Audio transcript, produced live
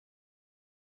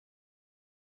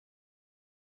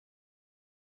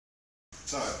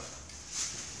So,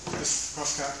 this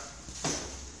crosscut,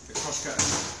 the crosscut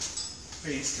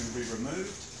piece can be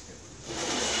removed.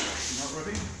 Not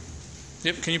ripping.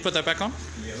 Yep, can you put that back on?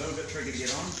 Yeah, a little bit tricky to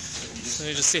get on. So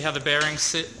you just see how the bearings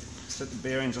sit. Set the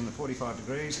bearings on the 45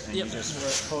 degrees and yep. You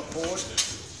just pull it forward.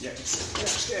 Yeah,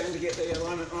 stand to get the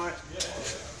alignment right.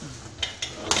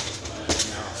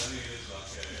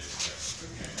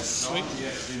 Sweet.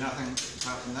 Yeah, do nothing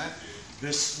apart from that.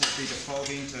 This will be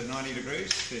defaulting to 90 degrees.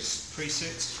 There's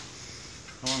presets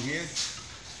along here,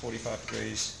 45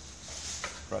 degrees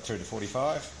right through to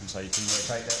 45, and so you can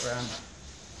rotate that round.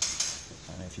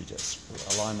 And if you just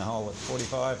align the hole at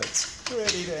 45, it's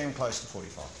pretty damn close to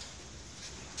 45.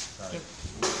 So yep.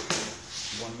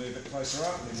 You want to move it closer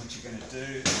up, then what you're going to do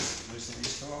is loosen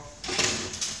these two off.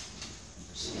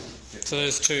 So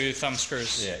there's two thumb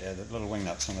screws. Yeah, the little wing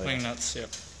nuts on there. Wing nuts,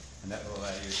 yep. And that will allow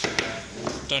you to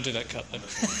don't do that cut though.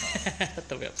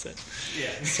 They'll be upset. Yeah.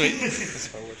 Sweet.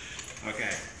 Okay,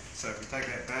 so if we take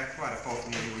that back, quite a fault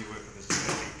nearly we work with this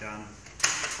perfect done.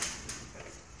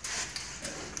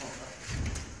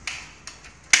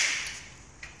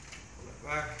 Pull it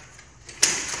back.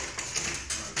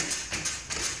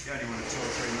 You only want a 2 or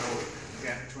 3 mil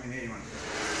gap between there, you want it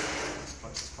as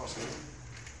close as possible.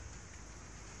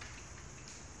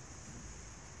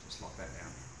 Just lock that down.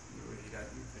 You really don't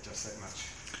adjust that much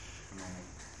for normal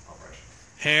operation.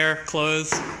 Hair,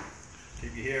 clothes.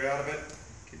 Keep your hair out of it.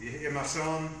 Keep your earmuffs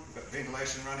on. You've got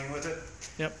ventilation running with it.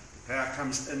 Yep. The power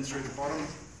comes in through the bottom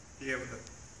here with the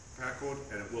power cord,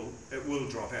 and it will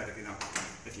drop out if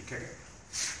you kick it.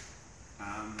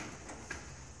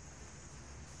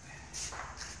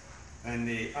 And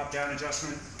the up-down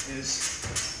adjustment is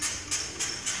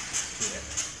here.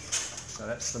 So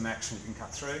that's the max you can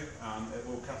cut through. It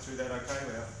will cut through that okay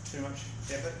without too much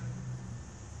effort.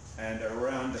 And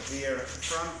around here at the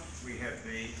front we have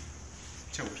the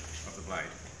tilt of the blade.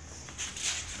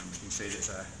 And you can see there's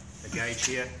a gauge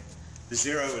here. The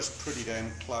 0 is pretty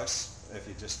damn close. If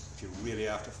you're really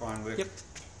after fine work, yep.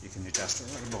 You can adjust it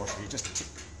a little more. So you just tip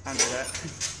under that,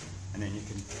 and then you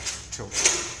can tilt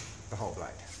the whole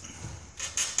blade.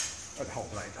 Or the whole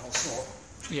saw.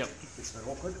 Yep. It's a bit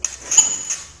awkward.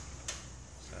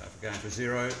 So if we're going to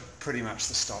 0, pretty much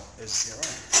the stop is 0.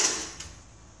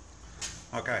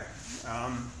 Okay.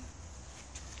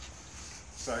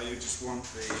 So you just want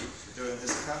doing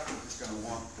this cut, you're just going to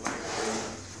want the blade to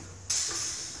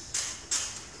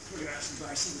at the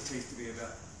base of the teeth to be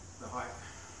about the height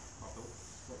of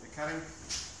what you're cutting,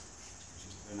 which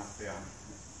is enough down.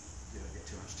 You don't get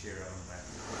too much tear out on that.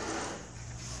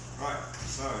 Right,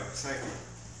 so safety.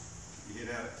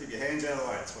 Keep your hands out of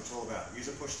the way, that's what it's all about. Use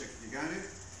a push stick if you're going to.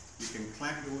 You can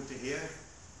clamp the wood to here.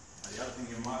 The other thing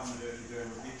you might want to do if you're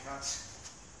doing repeat cuts,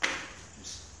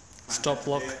 just stop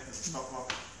block. There's a stop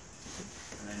block,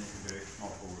 and then you can do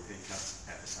multiple repeat cuts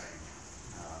at the same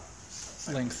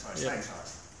length. Same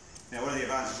size. Now, one of the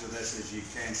advantages of this is you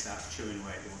can start chewing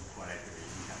away at the wood quite accurately.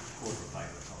 You can quarter a blade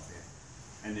at the top there,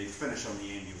 and the finish on the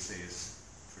end you'll see is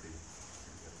pretty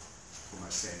good,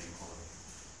 almost sanding quality.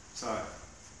 So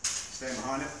stand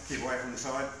behind it, keep away from the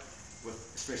side.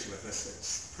 Especially with this,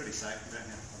 it's pretty safe. I've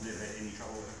never had any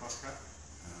trouble with a cross cut.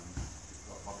 You've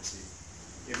got obviously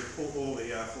all the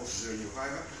forces are in your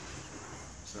favour.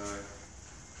 So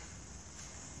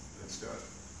let's do it.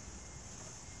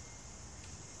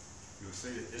 You'll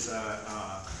see that there's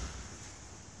a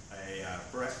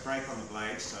brake on the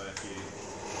blade, so if you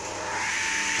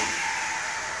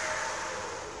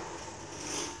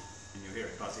and you'll hear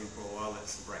it buzzing for a while,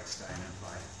 that's the brake staying in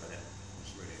play, but it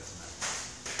really doesn't matter.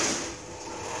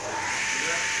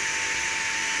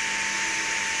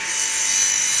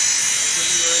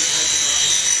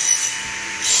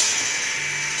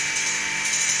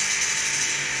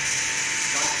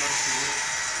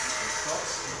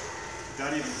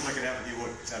 Don't even flick it out with your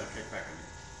wood, it's out of kick back in you.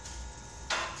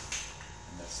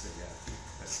 And that's the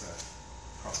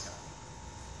cross cut.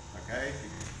 Okay,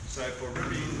 so for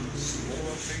really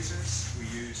smaller pieces, we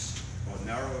use, or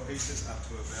narrower pieces up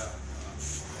to about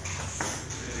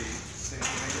 30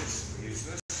 centimeters, we use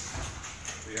this.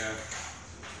 We have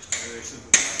just a very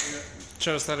simple part here.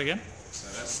 Show us that again. So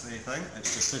that's the thing,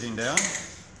 it's just sitting down.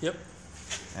 Yep.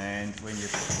 And when you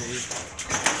see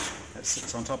it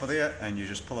sits on top of there, and you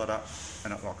just pull it up,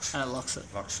 and it locks. And it locks it.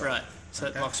 Locks it. Right. So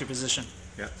it locks your position.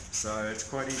 Yeah. So it's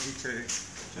quite easy to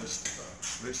just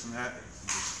loosen that, and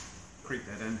just creep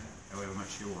that in however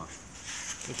much you want.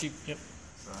 Yep.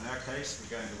 So in our case,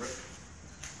 we're going to rip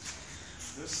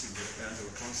this and get it down to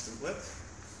a constant width.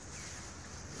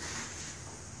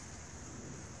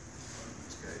 In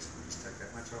this case, we'll just take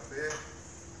that much off there.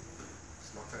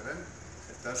 Just lock that in.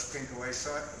 Hit does pink away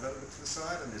side, a little bit to the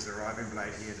side, and there's a riving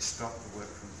blade here to stop the work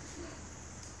from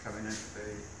coming into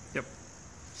the Yep.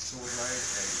 saw blade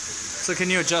and pushing back. So can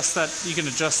you adjust that? You can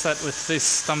adjust that with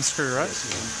this thumb screw, right? Yes,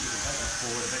 you can take that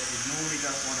forward, but you normally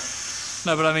don't want it.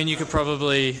 No, but I mean you could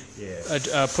probably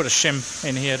put a shim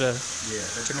in here to. Yeah,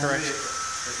 but to normally correct.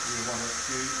 you want it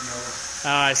to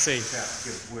Ah, I see. without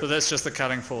good work. But that's just the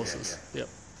cutting forces. Yeah. Yep.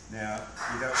 Now,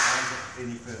 you don't want it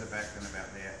any further back than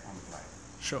about there on the blade.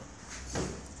 Sure.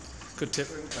 Good tip.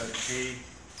 So the key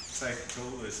safety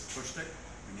tool is push stick.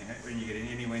 When you get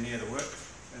anywhere near the work,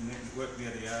 and then work near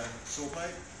the saw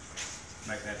blade,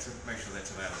 make sure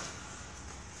that's available.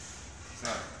 So,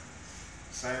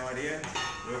 same idea,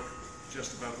 work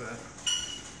just above the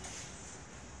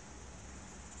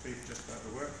teeth, just above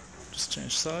the work. Just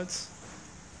change sides.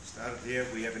 Start it here,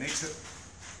 we have an exit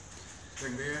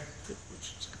thing there,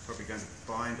 which is probably going to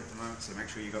bind at the moment, so make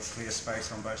sure you've got clear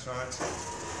space on both sides.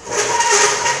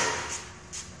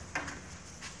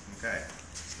 Okay,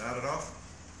 start it off.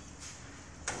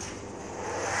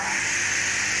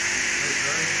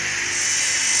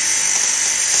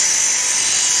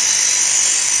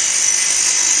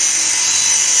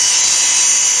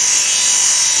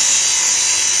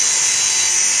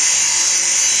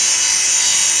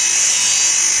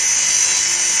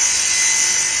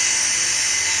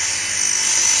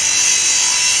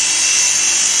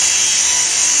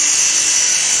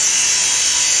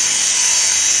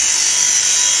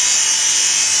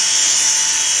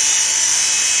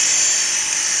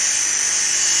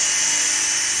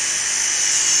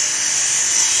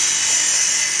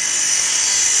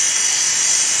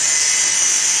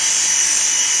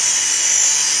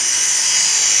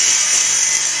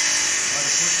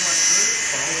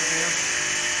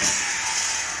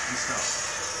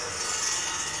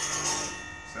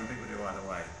 Some people do either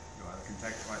way. You either can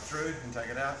take it right through and take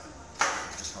it out,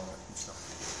 just hold it and stop.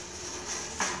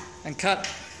 And cut.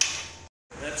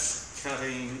 That's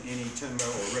cutting any timber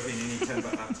or ripping any timber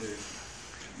up to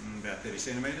about 30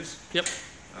 centimetres. Yep.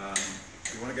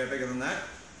 If you want to go bigger than that,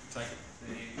 take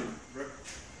the rip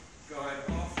guide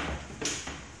off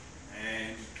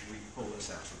and we pull this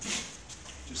out.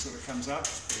 Just sort of comes up,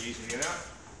 pretty easy to get out,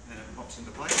 and it pops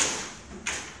into place.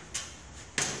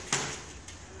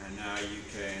 And now you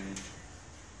can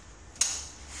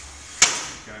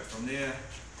go from there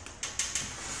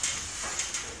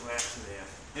right to there.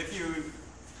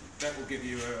 That will give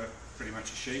you pretty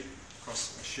much a sheet,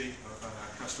 across a sheet of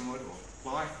custom wood or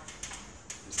ply.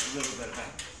 There's a little bit of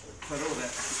that, but all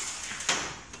that,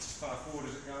 it's as far forward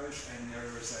as it goes, and there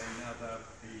is another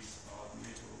piece of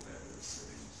metal that is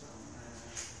sitting somewhere.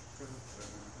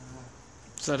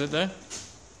 Is that it there?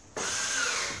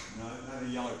 No, the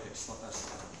yellow piece, like this.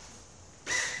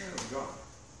 There we go.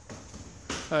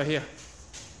 Oh, here.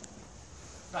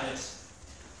 Ah, yes.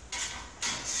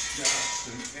 It's just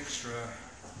an extra.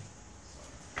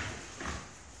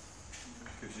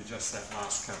 Gives you just that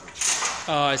last coverage.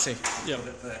 Oh, I see. Yep.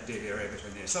 For that dead area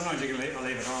between there. Sometimes you can leave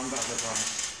it on, but other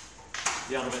times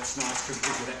the other bit's nice because it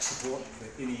gives you that support for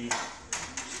any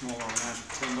small amount of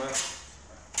timber.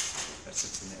 That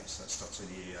sits in there, so it stops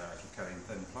any, if you're cutting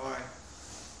thin ply,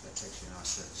 that's actually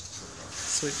nice surface to sort it on.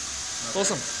 Sweet. Okay.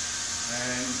 Awesome.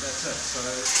 And that's it. So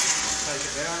take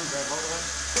it down, grab hold of it,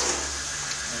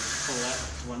 and pull that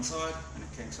to one side, and it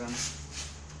kinks in.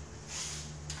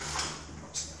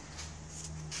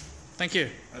 Thank you.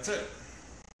 That's it.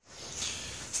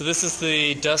 So this is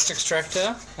the dust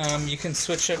extractor. You can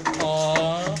switch it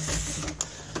off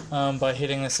by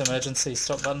hitting this emergency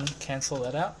stop button, cancel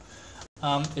that out.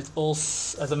 It's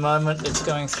also, at the moment, it's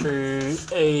going through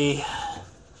a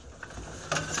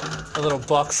little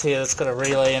box here that's got a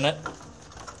relay in it,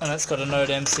 and it's got a Node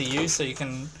MCU, so you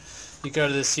go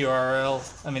to this URL,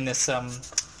 this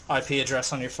IP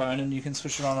address on your phone, and you can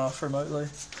switch it on and off remotely.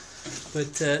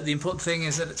 But the important thing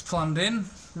is that it's plumbed in,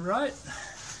 right?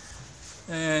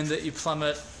 And that you plumb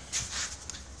it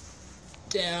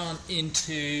down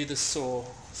into the saw.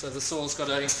 So the saw's got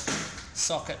a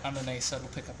socket underneath, so it'll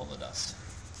pick up all the dust.